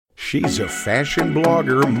She's a fashion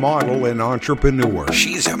blogger, model, and entrepreneur.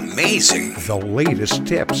 She's amazing. The latest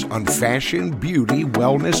tips on fashion, beauty,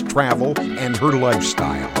 wellness, travel, and her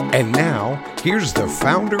lifestyle. And now, here's the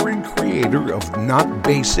founder and creator of Not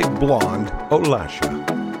Basic Blonde, Olasha.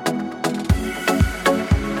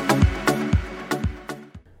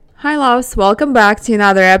 Hi loves, welcome back to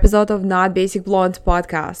another episode of Not Basic Blonde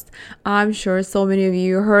podcast. I'm sure so many of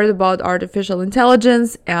you heard about artificial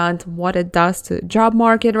intelligence and what it does to the job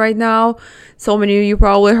market right now. So many of you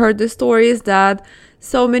probably heard the stories that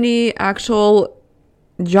so many actual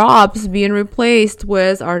jobs being replaced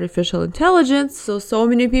with artificial intelligence, so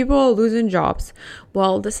many people are losing jobs.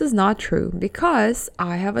 Well, this is not true because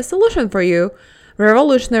I have a solution for you.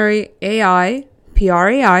 Revolutionary AI,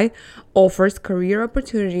 PRAI, offers career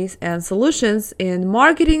opportunities and solutions in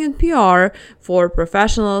marketing and PR for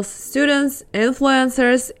professionals, students,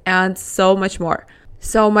 influencers, and so much more.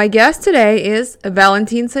 So my guest today is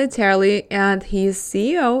Valentin Saitarli, and he's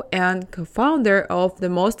CEO and co-founder of the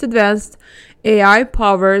most advanced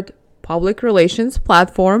AI-powered public relations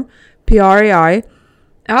platform, PRAI.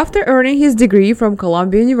 After earning his degree from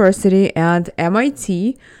Columbia University and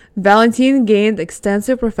MIT, Valentin gained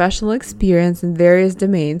extensive professional experience in various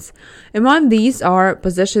domains. Among these are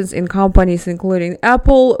positions in companies including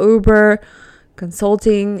Apple, Uber,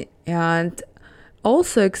 consulting, and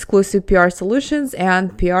also exclusive PR solutions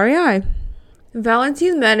and PRAI.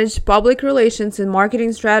 Valentin managed public relations and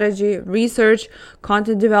marketing strategy, research,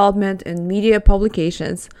 content development, and media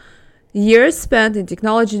publications. Years spent in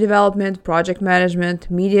technology development, project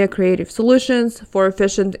management, media creative solutions for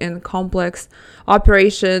efficient and complex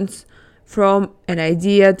operations, from an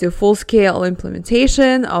idea to full-scale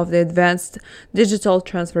implementation of the advanced digital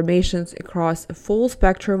transformations across a full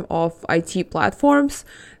spectrum of IT platforms.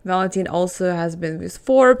 Valentin also has been with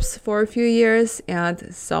Forbes for a few years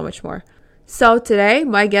and so much more. So today,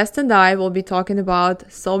 my guest and I will be talking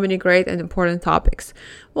about so many great and important topics.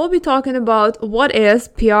 We'll be talking about what is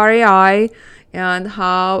PRAI and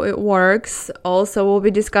how it works. Also, we'll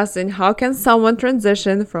be discussing how can someone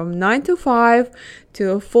transition from 9 to 5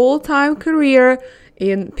 to a full-time career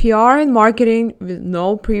in PR and marketing with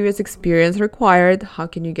no previous experience required. How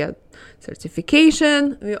can you get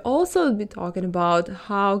certification? We'll also be talking about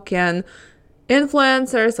how can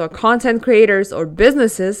influencers or content creators or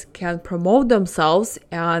businesses can promote themselves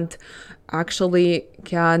and actually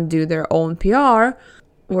can do their own PR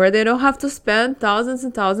where they don't have to spend thousands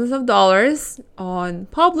and thousands of dollars on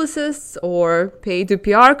publicists or pay to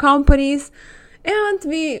PR companies. And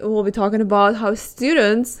we will be talking about how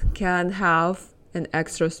students can have an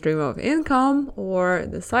extra stream of income or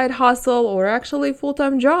the side hustle or actually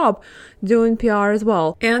full-time job doing PR as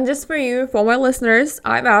well. And just for you, for my listeners,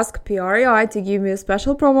 I've asked PRAI to give me a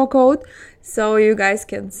special promo code so you guys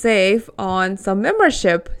can save on some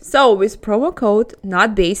membership. So with promo code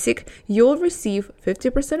NOTBASIC, you'll receive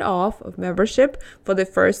 50% off of membership for the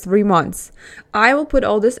first 3 months. I will put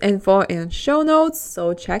all this info in show notes,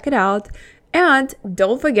 so check it out. And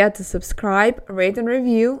don't forget to subscribe, rate, and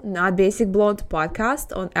review Not Basic Blonde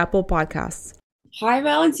podcast on Apple Podcasts. Hi,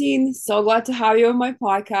 Valentin. So glad to have you on my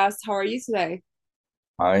podcast. How are you today?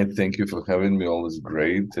 Hi, thank you for having me. Always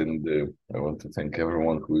great. And I want to thank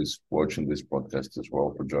everyone who is watching this podcast as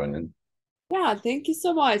well for joining. Yeah, thank you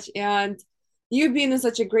so much. And you've been in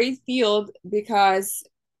such a great field because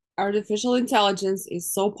artificial intelligence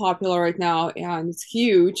is so popular right now and it's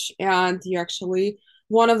huge. And you're actually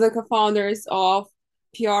one of the co-founders of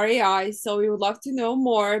PRAI. So we would love to know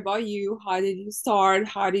more about you. How did you start?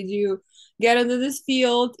 How did you get into this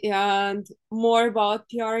field? And more about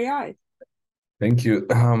PRAI. Thank you.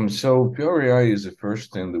 So PRAI is the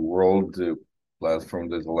first in the world platform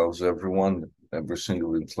that allows everyone, every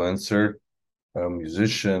single influencer,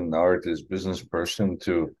 musician, artist, business person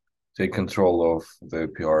to take control of the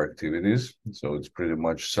PR activities. So it's pretty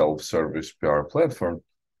much self-service PR platform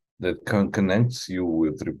that connects you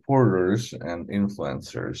with reporters and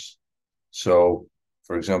influencers. So,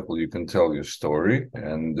 for example, you can tell your story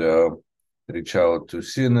and reach out to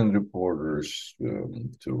CNN reporters,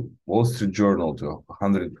 to Wall Street Journal, to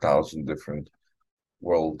 100,000 different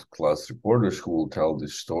world-class reporters who will tell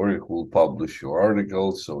this story, who will publish your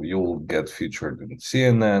article. So you will get featured in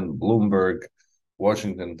CNN, Bloomberg,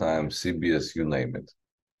 Washington Times, CBS, you name it.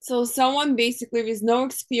 So someone basically with no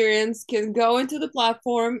experience can go into the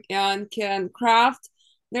platform and can craft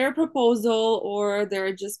their proposal or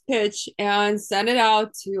their just pitch and send it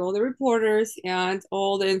out to all the reporters and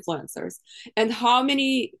all the influencers. And how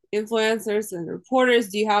many influencers and reporters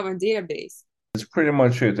do you have on database? That's pretty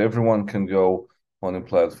much it. Everyone can go on a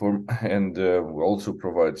platform, and we also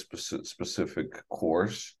provide specific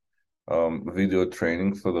course video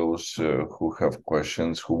training for those who have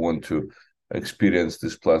questions, who want to experience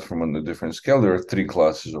this platform on a different scale. There are 3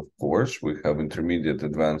 classes, of course. We have intermediate,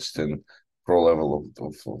 advanced, and pro level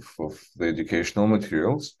of the educational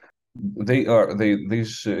materials.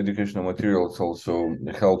 These educational materials also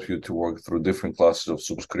help you to work through different classes of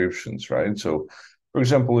subscriptions, right? So, for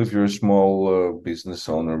example, if you're a small business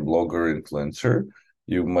owner, blogger, influencer,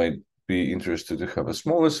 you might be interested to have a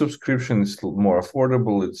smaller subscription. It's more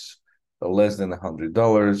affordable. It's less than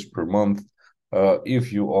 $100 per month.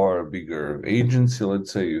 If you are a bigger agency,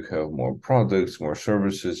 let's say you have more products, more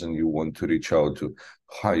services, and you want to reach out to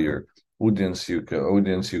higher audience, you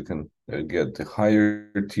can get the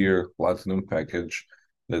higher tier platinum package.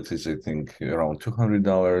 That is, I think, around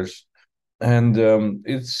 $200, and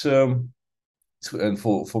and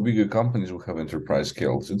for bigger companies, we have enterprise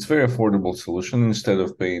scales. It's a very affordable solution. Instead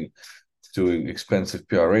of paying to expensive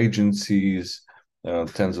PR agencies,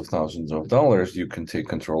 tens of thousands of dollars, you can take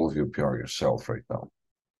control of your PR yourself right now.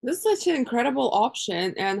 This is such an incredible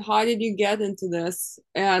option. And how did you get into this?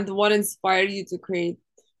 And what inspired you to create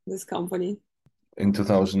this company? In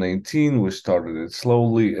 2018, we started it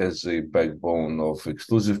slowly as a backbone of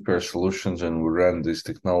exclusive pair solutions, and we ran this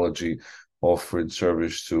technology offering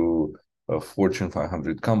service to Fortune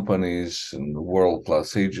 500 companies and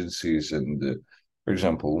world-class agencies. And for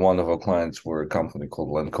example, one of our clients were a company called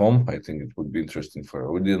Lancome. I think it would be interesting for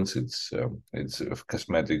our audience. It's a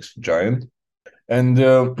cosmetics giant. And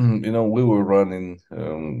we were running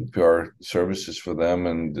PR services for them,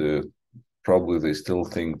 and probably they still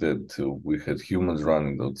think that we had humans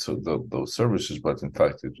running those services, but in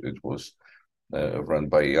fact it was run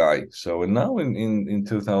by AI. So, and now in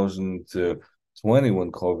 2020,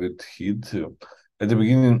 when COVID hit, at the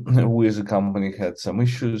beginning we as a company had some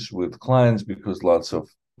issues with clients because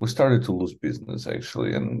we started to lose business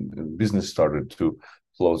actually, and business started to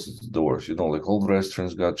close its doors. Like all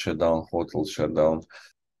restaurants got shut down, hotels shut down.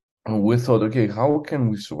 And we thought, okay, how can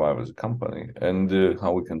we survive as a company, and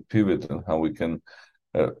how we can pivot, and how we can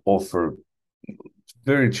offer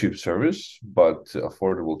very cheap service, but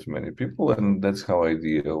affordable to many people. And that's how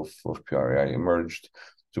idea of PRAI emerged,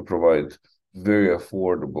 to provide very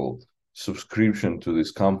affordable subscription to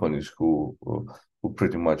these companies who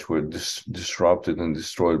pretty much were disrupted and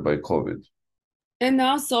destroyed by COVID. And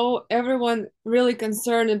now, so everyone really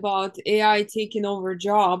concerned about AI taking over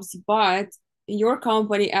jobs, but your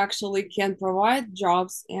company actually can provide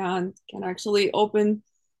jobs and can actually open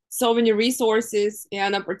so many resources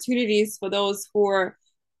and opportunities for those who are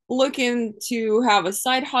looking to have a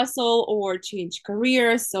side hustle or change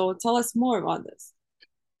careers. So tell us more about this.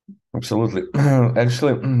 Absolutely.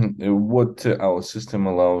 Actually, what our system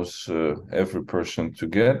allows every person to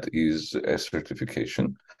get is a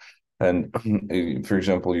certification. And for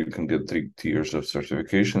example, you can get 3 tiers of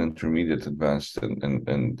certification: intermediate, advanced,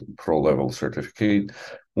 and pro level certificate.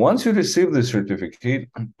 Once you receive the certificate,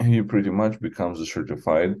 you pretty much becomes a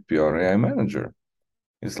certified PRAI manager.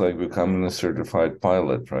 It's like becoming a certified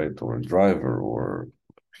pilot, right? Or a driver, or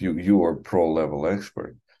you are pro level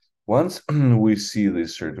expert. Once we see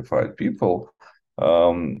these certified people,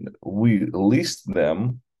 we list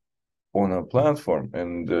them on a platform,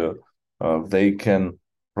 and they can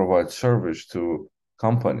provide service to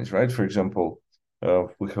companies, right? For example,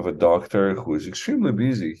 we have a doctor who is extremely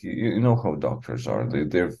busy. You know how doctors are.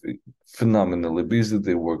 They're phenomenally busy.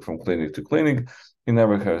 They work from clinic to clinic. He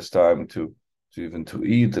never has time to even to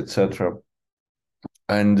eat, etc.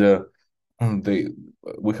 And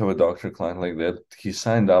we have a doctor client like that. He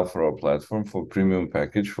signed up for our platform for premium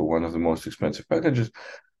package, for one of the most expensive packages,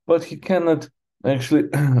 but he cannot actually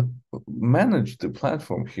manage the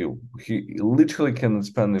platform. He literally cannot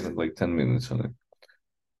spend even like 10 minutes on it.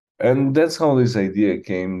 And that's how this idea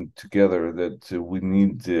came together, that we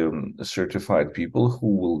need certified people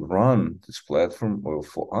who will run this platform or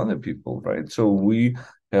for other people, right? So we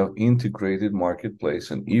have integrated marketplace,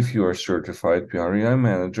 and if you are certified PRAI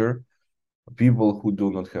manager, people who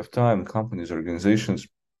do not have time, companies, organizations,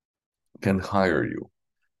 can hire you.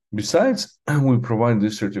 Besides, we provide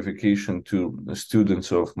this certification to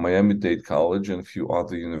students of Miami-Dade College and a few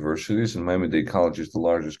other universities. And Miami-Dade College is the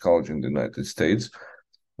largest college in the United States.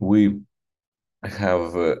 We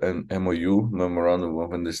have an MOU, memorandum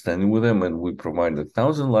of understanding, with them, and we provide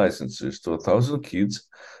 1,000 licenses to 1,000 kids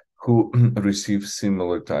who receive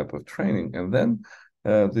similar type of training. And then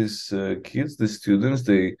these kids, the students,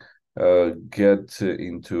 they get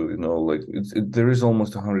into, there is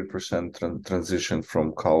almost 100% transition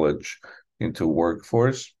from college into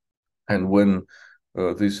workforce. And when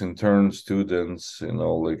these intern students,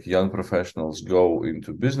 young professionals go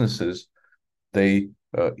into businesses, they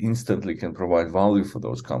instantly can provide value for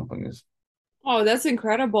those companies. Oh, that's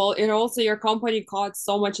incredible. And also, your company caught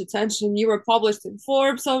so much attention. You were published in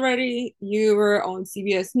Forbes already. You were on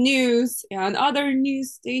CBS News and other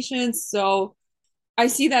news stations. So I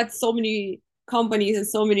see that so many companies and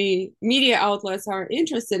so many media outlets are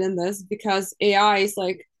interested in this because AI is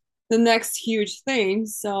like the next huge thing.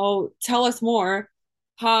 So tell us more.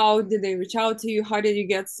 How did they reach out to you? How did you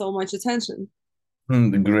get so much attention?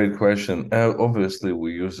 Great question. Obviously,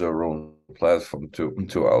 we use our own platform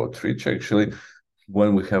to outreach. Actually,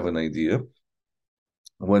 when we have an idea,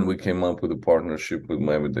 when we came up with a partnership with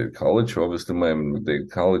Miami-Dade College, obviously Miami-Dade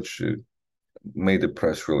College made a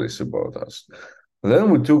press release about us. Then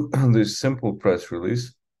we took this simple press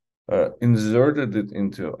release, inserted it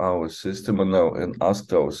into our system, and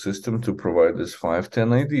asked our system to provide us 5,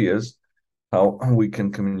 10 ideas how we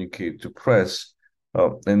can communicate to press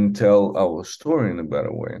and tell our story in a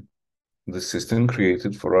better way. The system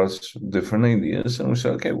created for us different ideas, and we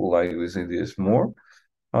said, okay, we like these ideas more.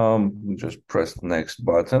 Just press the next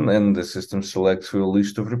button, and the system selects you a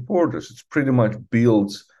list of reporters. It's pretty much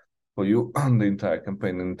builds for you on the entire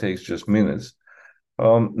campaign, and it takes just minutes.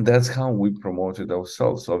 That's how we promoted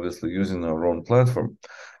ourselves, obviously using our own platform.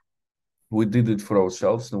 We did it for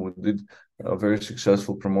ourselves, and we did a very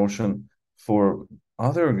successful promotion for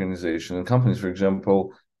other organizations and companies. For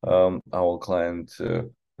example, our client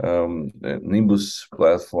Nimbus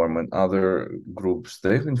platform and other groups,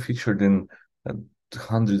 they've been featured in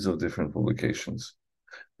hundreds of different publications.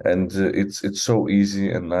 And it's so easy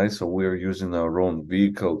and nice. So we're using our own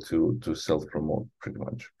vehicle to self-promote pretty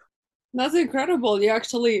much. That's incredible. You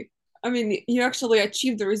actually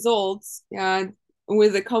achieved the results, and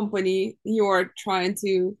with the company, you're trying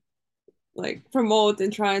to like promote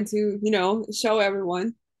and trying to, show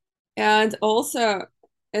everyone. And also,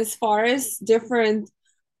 as far as different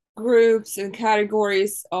groups and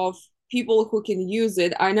categories of people who can use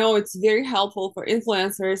it, I know it's very helpful for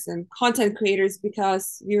influencers and content creators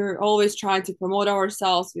because we're always trying to promote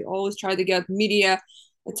ourselves. We always try to get media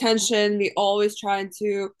attention. We always trying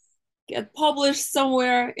to get published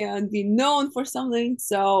somewhere and be known for something.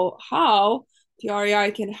 So how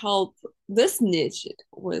PRAI can help this niche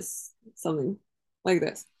with something like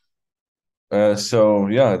this? So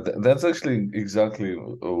yeah, that's actually exactly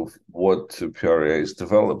what PRA is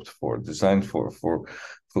developed for, designed for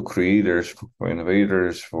creators, for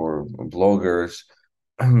innovators, for bloggers,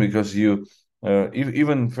 because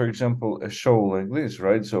even for example a show like this,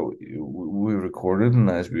 right? So we recorded a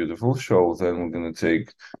nice, beautiful show. Then we're gonna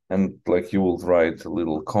take and like you will write a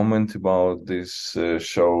little comment about this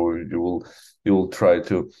show. You will try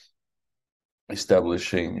to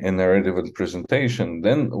establishing a narrative and presentation.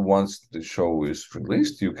 Then once the show is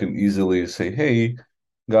released, you can easily say, "Hey,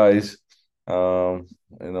 guys, um,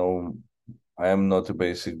 you know, I am not a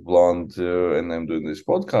basic blonde, and I'm doing this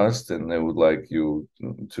podcast, and I would like you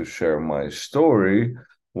to share my story,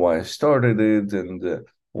 why I started it, and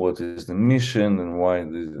what is the mission, and why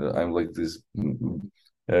I'm like this."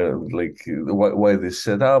 Like why this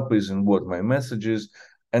setup is and what my message is,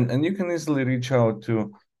 and you can easily reach out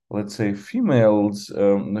to, let's say, females,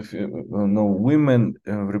 no, women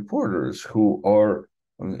reporters who are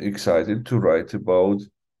excited to write about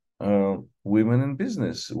women in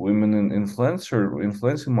business, women in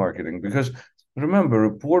influencing marketing. Because remember,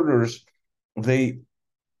 reporters, they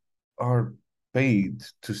are paid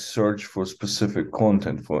to search for specific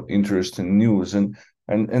content, for interesting news, and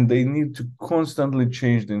they need to constantly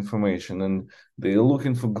change the information, and they are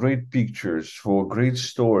looking for great pictures, for great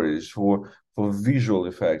stories, for visual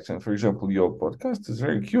effects. And for example, your podcast is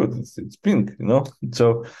very cute. It's pink,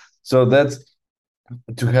 so that's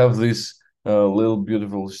to have this little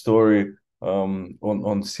beautiful story on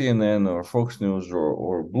CNN or Fox News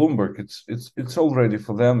or Bloomberg. It's already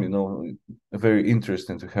for them, very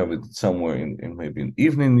interesting to have it somewhere in maybe in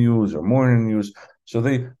evening news or morning news. So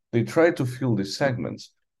they try to fill these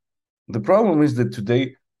segments. The problem is that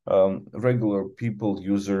today, regular people,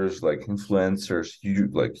 users like influencers,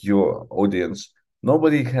 like your audience,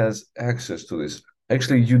 nobody has access to this.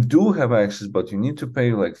 Actually, you do have access, but you need to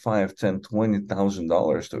pay like 5, 10,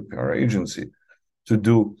 $20,000 to a PR agency to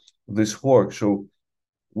do this work. So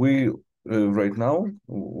we right now,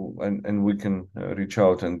 and we can reach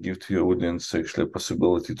out and give to your audience actually a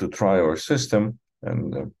possibility to try our system,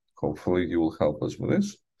 and hopefully you will help us with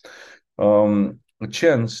this. A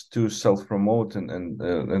chance to self-promote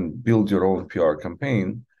and build your own PR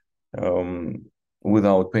campaign um,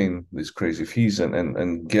 without paying these crazy fees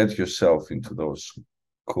and get yourself into those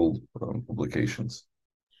cool publications.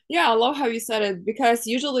 Yeah, I love how you said it because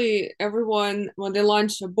usually everyone, when they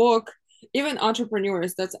launch a book, even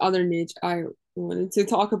entrepreneurs, that's other niche I wanted to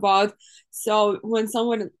talk about. So when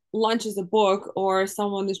someone launches a book or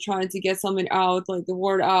someone is trying to get something out, like the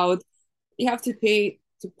word out, you have to pay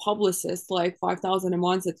to publicists like 5,000 a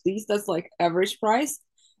month at least. That's like average price.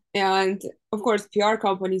 And of course, PR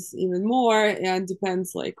companies even more, and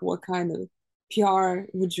depends like what kind of PR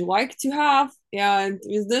would you like to have. And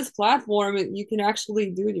with this platform, you can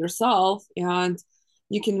actually do it yourself, and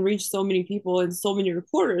you can reach so many people and so many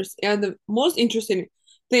reporters. And the most interesting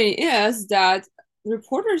thing is that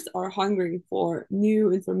reporters are hungry for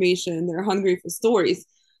new information. They're hungry for stories.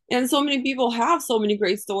 And so many people have so many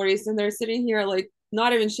great stories, and they're sitting here like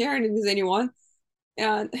not even sharing it with anyone.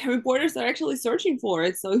 And reporters are actually searching for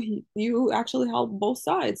it. So you actually help both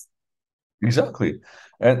sides. Exactly.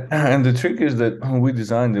 And the trick is that we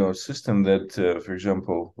designed our system that, for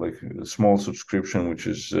example, like a small subscription, which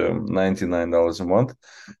is $99 a month,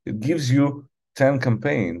 it gives you 10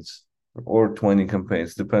 campaigns or 20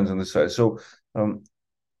 campaigns, depends on the size. So um,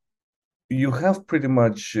 you have pretty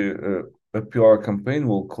much a PR campaign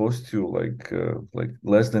will cost you like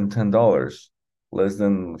less than $10, less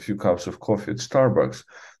than a few cups of coffee at Starbucks.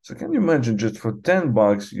 So can you imagine just for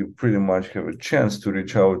 $10, you pretty much have a chance to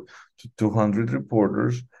reach out to 200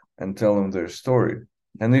 reporters and tell them their story.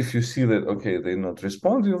 And if you see that okay, they're not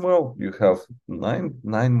responding well, you have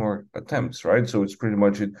nine more attempts, right? So it's pretty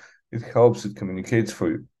much it helps, it communicates for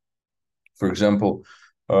you. For example,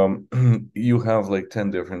 you have like 10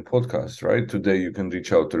 different podcasts, right? Today you can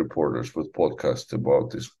reach out to reporters with podcasts about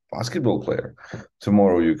this basketball player.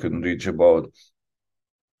 Tomorrow you can reach about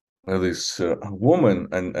this woman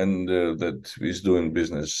and that is doing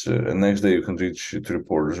business. And next day you can reach to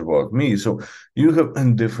reporters about me. So you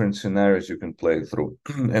have different scenarios you can play through,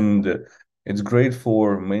 and it's great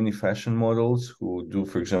for many fashion models who do,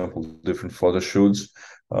 for example, different photo shoots.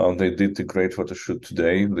 They did the great photo shoot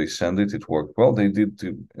today. They sent it. It worked well. They did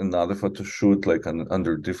another photo shoot like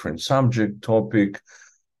under different subject topic.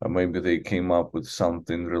 Maybe they came up with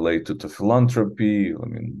something related to philanthropy. I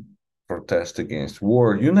mean, protest against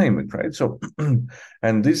war, you name it, right? So,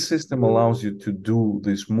 and this system allows you to do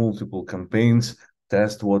these multiple campaigns,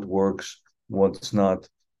 test what works, what's not.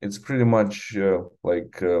 It's pretty much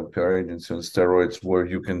like PR agency on steroids where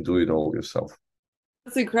you can do it all yourself.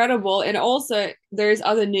 That's incredible. And also, there's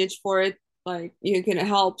other niche for it. Like you can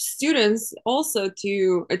help students also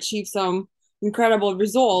to achieve some incredible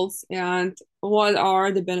results. And what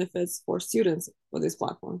are the benefits for students for this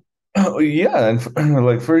platform? Oh, yeah, and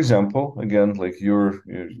like for example, again, like you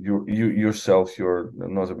yourself, you're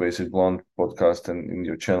not a basic blonde podcast, and in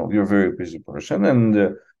your channel, you're a very busy person,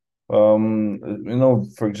 and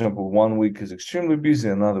for example, one week is extremely busy,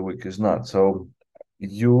 another week is not. So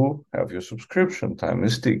you have your subscription, time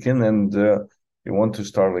is ticking, and you want to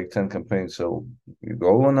start like 10 campaigns. So you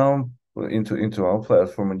go on now into our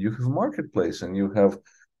platform, and you have marketplace, and you have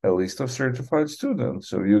a list of certified students.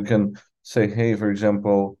 So you can say, hey, for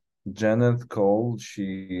example, Janet Cole,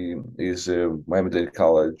 she is a Miami-Dade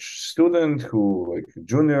College student who like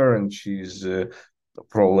junior, and she's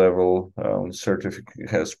pro level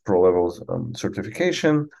has pro level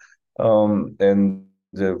certification, and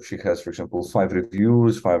she has, for example, 5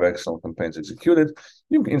 reviews, 5 excellent campaigns executed.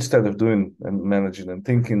 You instead of doing and managing and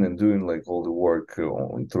thinking and doing like all the work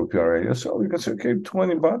through PRA yourself, you can say, okay,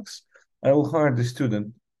 $20, I will hire the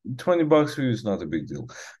student. $20 for you is not a big deal,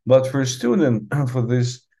 but for a student, for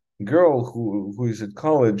this girl who is at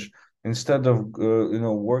college, instead of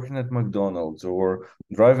working at McDonald's or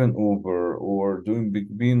driving Uber or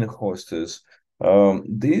being a hostess,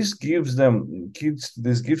 this gives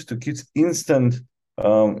to kids instant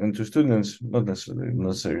and to students, not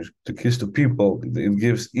necessarily to kids, to people, it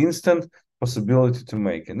gives instant possibility to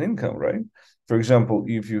make an income, right? For example,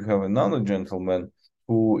 if you have another gentleman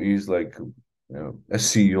who is like a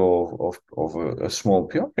CEO of a small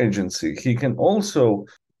PR agency, he can also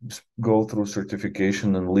go through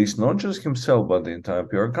certification and list not just himself but the entire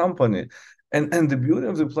PR company. And the beauty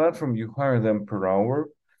of the platform, you hire them per hour,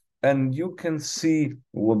 and you can see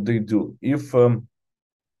what they do. If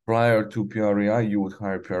prior to PRAI, you would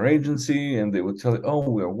hire a PR agency and they would tell you, oh,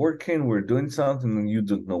 we're working, we're doing something, and you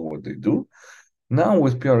don't know what they do. Now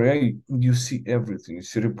with PRA, you see everything. You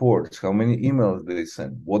see reports, how many emails they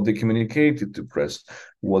sent, what they communicated to press,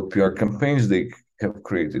 what PR campaigns they have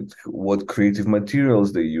created, what creative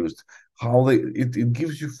materials they used, how it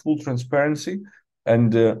gives you full transparency,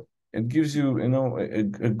 and it gives you a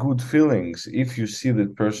good feelings. If you see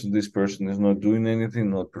that this person is not doing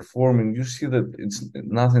anything, not performing, you see that it's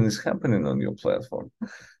nothing is happening on your platform.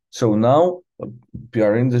 So now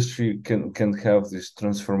PR industry can have this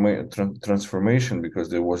transformation because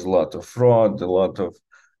there was a lot of fraud, a lot of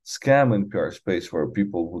scam in PR space where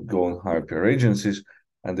people would go and hire PR agencies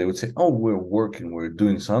and they would say, oh, we're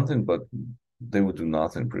doing something, but they would do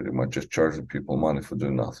nothing pretty much, just charging people money for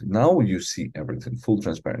doing nothing. Now you see everything, full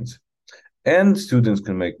transparency, and students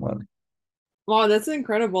can make money. Wow, that's an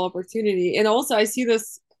incredible opportunity. And also, I see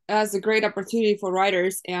this as a great opportunity for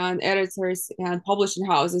writers and editors and publishing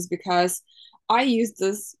houses because I used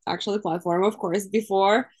this actually platform, of course,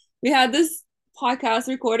 before we had this podcast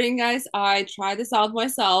recording, guys. I tried this out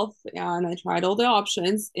myself and I tried all the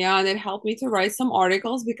options, and it helped me to write some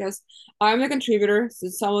articles because I'm a contributor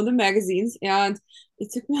to some of the magazines. And it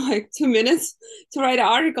took me like 2 minutes to write an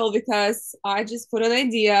article because I just put an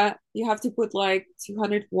idea. You have to put like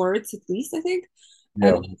 200 words at least, I think. And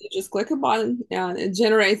Yeah. then you just click a button and it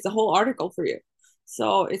generates the whole article for you.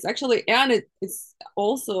 So it's actually, and it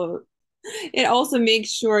also makes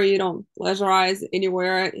sure you don't plagiarize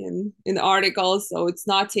anywhere in the article. So it's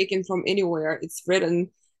not taken from anywhere. It's written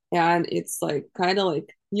and it's like kind of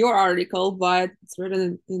like your article, but it's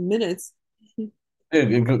written in minutes.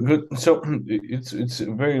 Yeah, good. So it's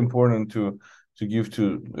very important to give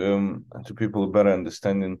to people a better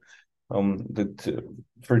understanding that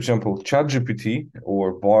for example ChatGPT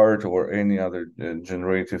or Bard or any other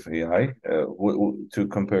generative AI to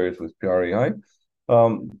compare it with PRAI,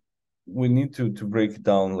 we need to break it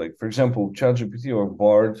down. Like for example ChatGPT or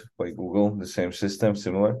Bard by Google, the same system,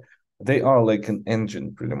 similar. They are like an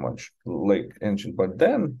engine, pretty much like engine. But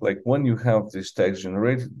then, like when you have this text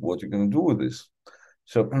generated, what you're gonna do with this?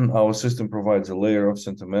 So our system provides a layer of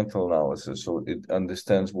sentimental analysis, so it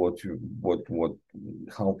understands what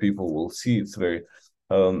how people will see. It's very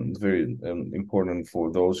important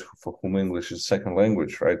for those for whom English is second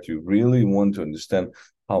language, right? You really want to understand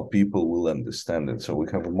how people will understand it. So we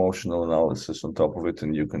have emotional analysis on top of it,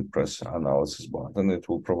 and you can press analysis button, and it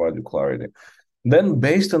will provide you clarity. Then,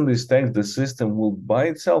 based on this text, the system will by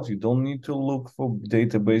itself. You don't need to look for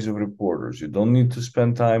database of reporters. You don't need to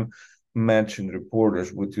spend time matching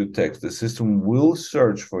reporters with your text. The system will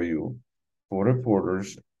search for you for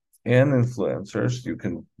reporters and influencers. You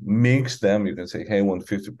can mix them. You can say, hey, I want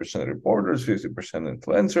 50% reporters, 50%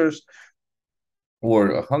 influencers,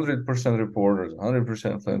 or 100% reporters, 100%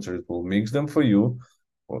 influencers. We'll mix them for you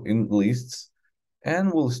or in lists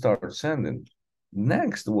and we'll start sending.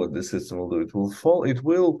 Next, what the system will do, it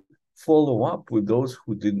will follow up with those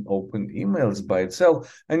who didn't open emails by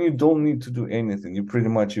itself, and you don't need to do anything. You pretty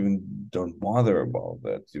much even don't bother about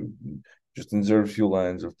that. You just insert a few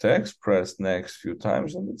lines of text, press next few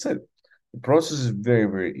times, and that's it. The process is very,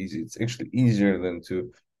 very easy. It's actually easier than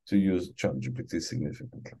to use ChatGPT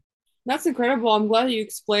significantly. That's incredible. I'm glad you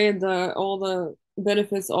explained all the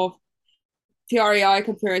benefits of PRAI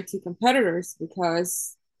compared to competitors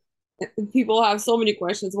because people have so many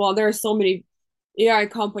questions. Well, there are so many AI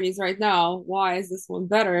companies right now. Why is this one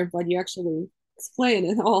better? But you actually explain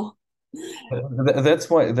it all. That's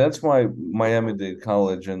why Miami-Dade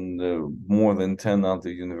College and more than 10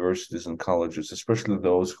 other universities and colleges, especially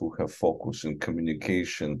those who have focus in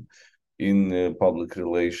communication, in public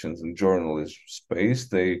relations and journalism space,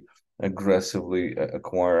 they aggressively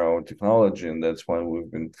acquire our technology, and that's why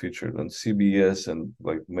we've been featured on CBS and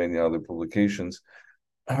like many other publications.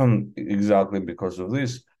 Exactly because of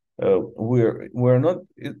this. We're not.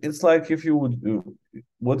 It's like if you would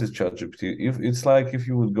what is ChatGPT? If it's like if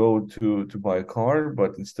you would go to buy a car,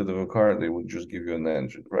 but instead of a car, they would just give you an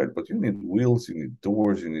engine, right? But you need wheels, you need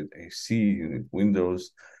doors, you need AC, you need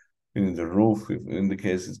windows, you need the roof. If in the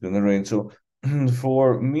case it's gonna rain. So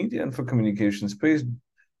for media and for communication space,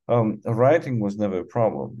 writing was never a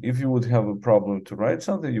problem. If you would have a problem to write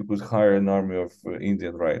something, you could hire an army of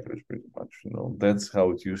Indian writers, pretty much. That's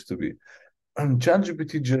how it used to be. And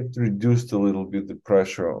ChatGPT just reduced a little bit the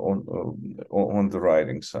pressure on the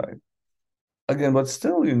writing side. Again, but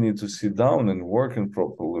still, you need to sit down and work and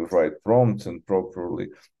properly write prompts and properly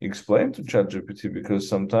explain to ChatGPT because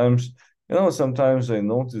sometimes I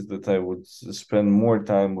noticed that I would spend more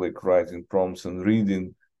time like writing prompts and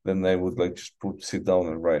reading than I would like just sit down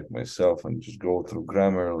and write myself and just go through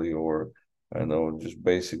Grammarly or I don't know, just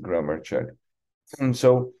basic grammar check. And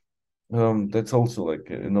so that's also like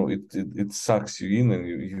it sucks you in and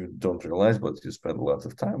you don't realize, but you spend a lot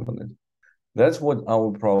of time on it. That's what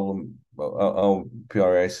our problem, our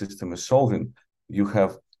PRI system is solving. You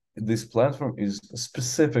have this platform is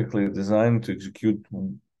specifically designed to execute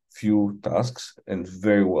few tasks and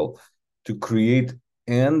very well to create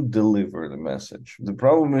and deliver the message. The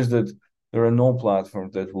problem is that there are no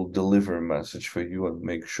platforms that will deliver a message for you and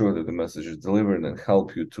make sure that the message is delivered and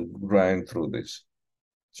help you to grind through this.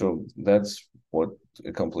 So that's what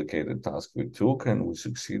a complicated task we took, and we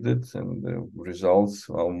succeeded. And the results,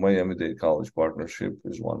 Miami-Dade College partnership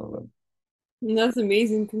is one of them. That's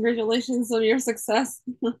amazing. Congratulations on your success.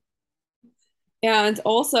 And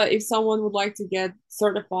also, if someone would like to get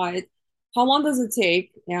certified, how long does it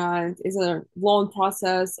take? And is it a long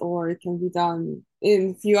process or it can be done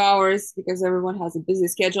in a few hours because everyone has a busy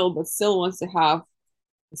schedule but still wants to have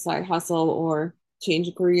a side hustle or change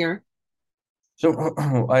a career? So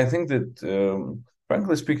I think that,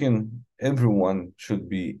 frankly speaking, everyone should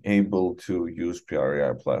be able to use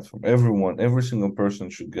PRAI platform. Everyone, every single person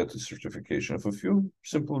should get a certification for a few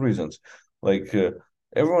simple reasons. Like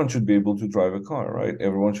everyone should be able to drive a car, right?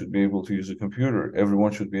 Everyone should be able to use a computer.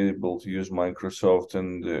 Everyone should be able to use Microsoft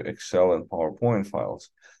and Excel and PowerPoint files.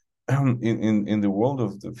 In the world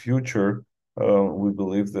of the future, we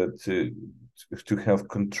believe that to have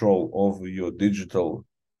control over your digital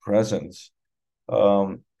presence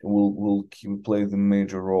will play the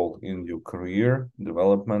major role in your career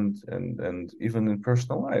development and even in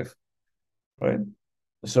personal life, right?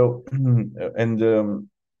 So, and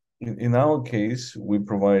in our case, we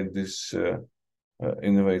provide this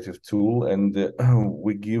innovative tool, and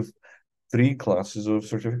we give 3 classes of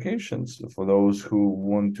certifications for those who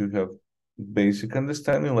want to have basic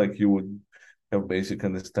understanding, like you would have basic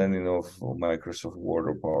understanding of Microsoft Word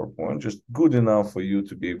or PowerPoint, just good enough for you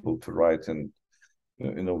to be able to write and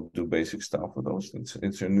do basic stuff with those.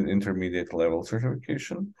 It's an intermediate level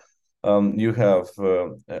certification. You have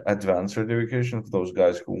advanced certification for those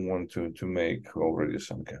guys who want to make already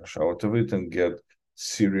some cash out of it and get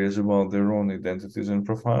serious about their own identities and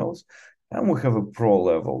profiles. And we have a pro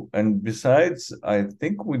level. And besides, I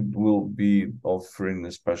think we will be offering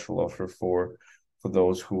a special offer for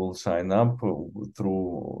those who will sign up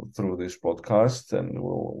through this podcast, and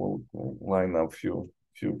we'll line up few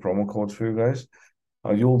promo codes for you guys.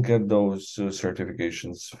 You'll get those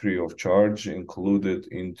certifications free of charge, included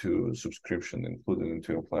into subscription, included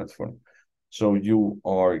into your platform. So you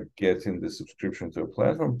are getting the subscription to a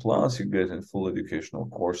platform, plus you're getting full educational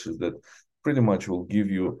courses that pretty much will give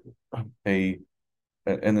you an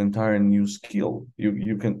entire new skill.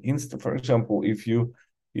 You can for example, if you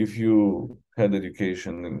had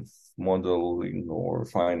education in modeling or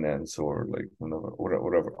finance or like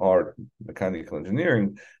whatever art, mechanical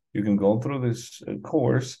engineering, you can go through this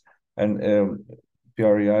course, and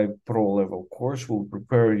PRAI Pro level course will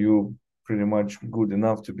prepare you pretty much good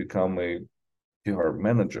enough to become a PR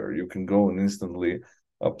manager. You can go and instantly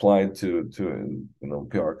apply to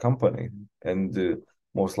PR company, and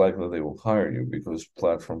most likely they will hire you because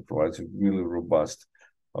platform provides a really robust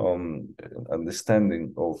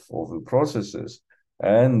understanding of the processes,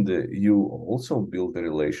 and you also build a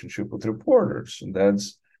relationship with reporters. And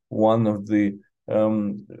that's one of the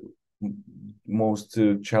most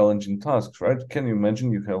challenging tasks, right? Can you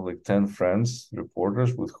imagine you have like 10 friends,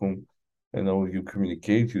 reporters with whom you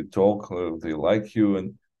communicate, you talk, they like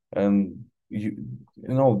you, and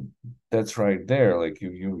that's right there. Like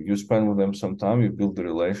you spend with them some time, you build the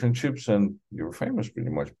relationships, and you're famous pretty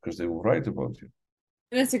much because they will write about you.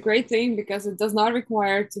 And it's a great thing because it does not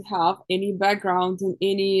require to have any background in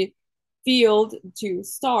any field to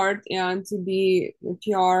start and to be a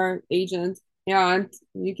PR agent. And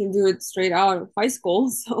you can do it straight out of high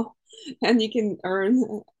school. So, and you can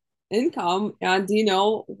earn income. And do you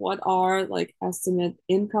know what are like estimate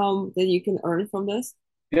income that you can earn from this?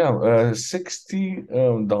 Yeah,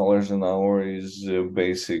 $60 an hour is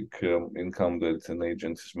basic income that an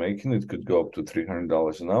agent is making. It could go up to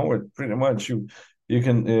 $300 an hour. Pretty much, you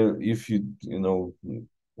can if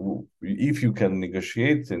you can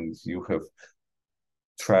negotiate and you have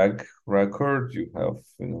track record, you have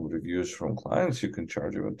reviews from clients, you can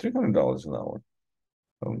charge even $300 an hour.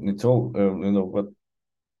 It's all but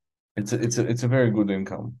it's a very good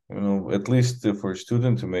income, at least for a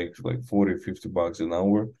student to make like 40-50 bucks an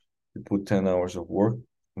hour. You put 10 hours of work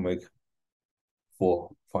to make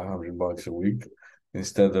 500 bucks a week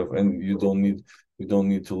instead of, and you don't need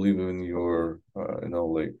to live in your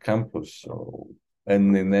like campus. So,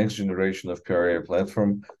 and the next generation of PRA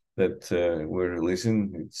platform that we're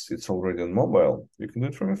releasing, it's already on mobile. You can do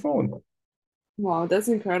it from your phone. Wow, that's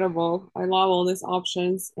incredible. I love all these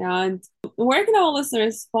options. And where can our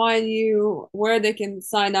listeners find you, where they can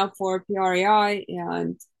sign up for PRAI,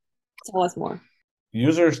 and tell us more?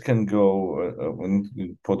 Users can go,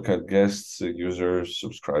 when podcast guests, users,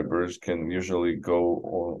 subscribers can usually go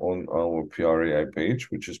on our PRAI page,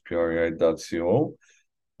 which is prai.co,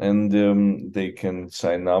 and they can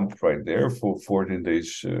sign up right there for 14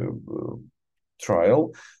 days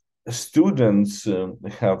trial. Students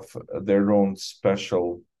have their own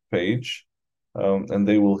special page and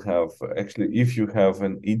they will have actually, if you have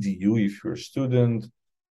an EDU, if you're a student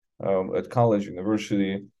at college,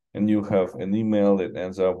 university, and you have an email that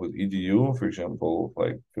ends up with EDU, for example,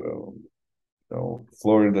 like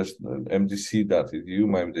Florida's mdc.edu,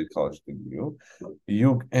 Miami-Dade College.edu,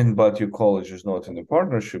 but your college is not in a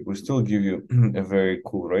partnership, we still give you a very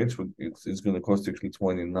cool rate. It's going to cost actually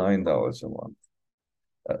 $29 a month.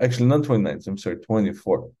 Actually, not 29, I'm sorry,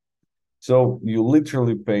 24. So you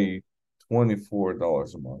literally pay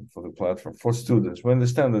 $24 a month for the platform for students. We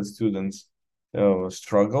understand that students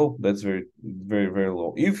struggle. That's very, very, very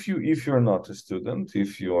low. If you're not a student,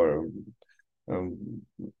 if you are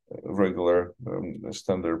regular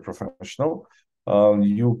standard professional,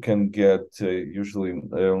 you can get usually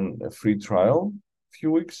a free trial, a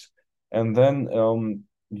few weeks, and then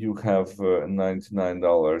you have a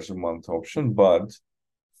 $99 a month option. But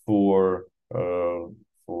for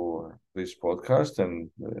this podcast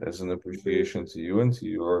and as an appreciation to you and to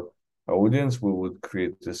your audience, we would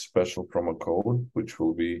create this special promo code, which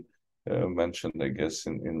will be mentioned, I guess,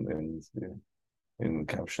 in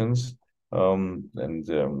captions.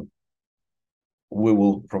 We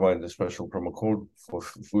will provide a special promo code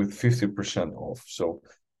with 50% off. So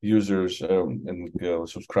users and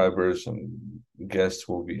subscribers and guests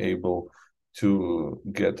will be able to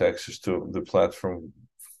get access to the platform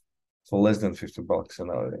for less than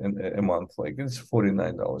 $50 a month. Like it's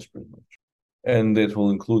 $49 pretty much, and it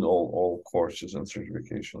will include all courses and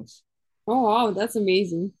certifications. Oh, wow, that's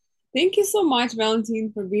amazing. Thank you so much,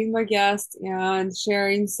 Valentin, for being my guest and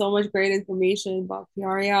sharing so much great information about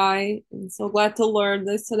PRAI. I'm so glad to learn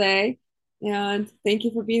this today. And thank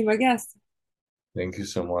you for being my guest. Thank you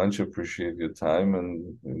so much. Appreciate your time.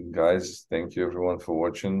 And guys, thank you everyone for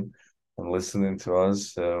watching and listening to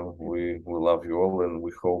us. We love you all, and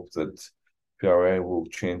we hope that PRAI will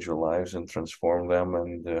change your lives and transform them,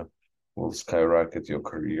 and will skyrocket your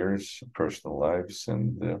careers, personal lives.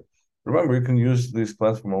 And remember, you can use this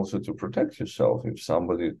platform also to protect yourself. If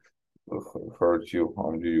somebody hurt you,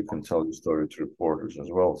 harmed you, you can tell your story to reporters as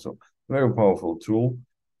well. So very powerful tool.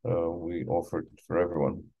 We offered it for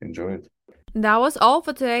everyone. Enjoy it. That was all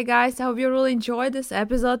for today, guys. I hope you really enjoyed this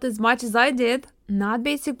episode as much as I did. Not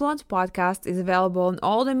Basic Blonde podcast is available on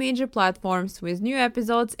all the major platforms with new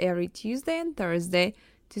episodes every Tuesday and Thursday.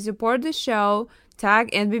 To support the show,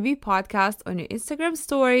 tag NBB Podcast on your Instagram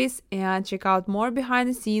stories and check out more behind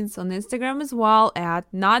the scenes on Instagram as well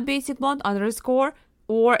at notbasicblonde_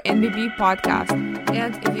 or NBB Podcast.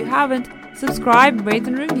 And if you haven't, subscribe, rate,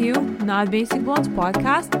 and review Not Basic Blonde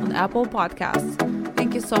podcast on Apple Podcasts.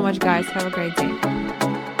 Thank you so much, guys. Have a great day.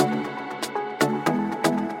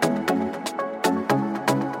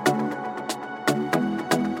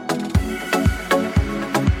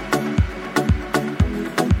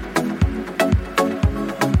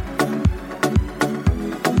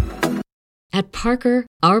 At Parker,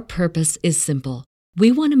 our purpose is simple.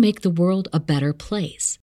 We want to make the world a better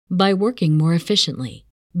place by working more efficiently,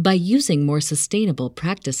 by using more sustainable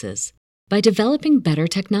practices, by developing better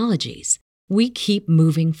technologies. We keep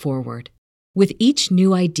moving forward. With each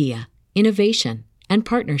new idea, innovation, and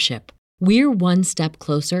partnership, we're one step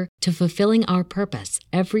closer to fulfilling our purpose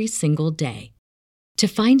every single day. To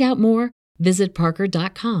find out more, visit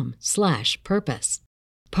parker.com/purpose.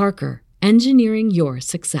 Parker, engineering your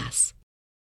success.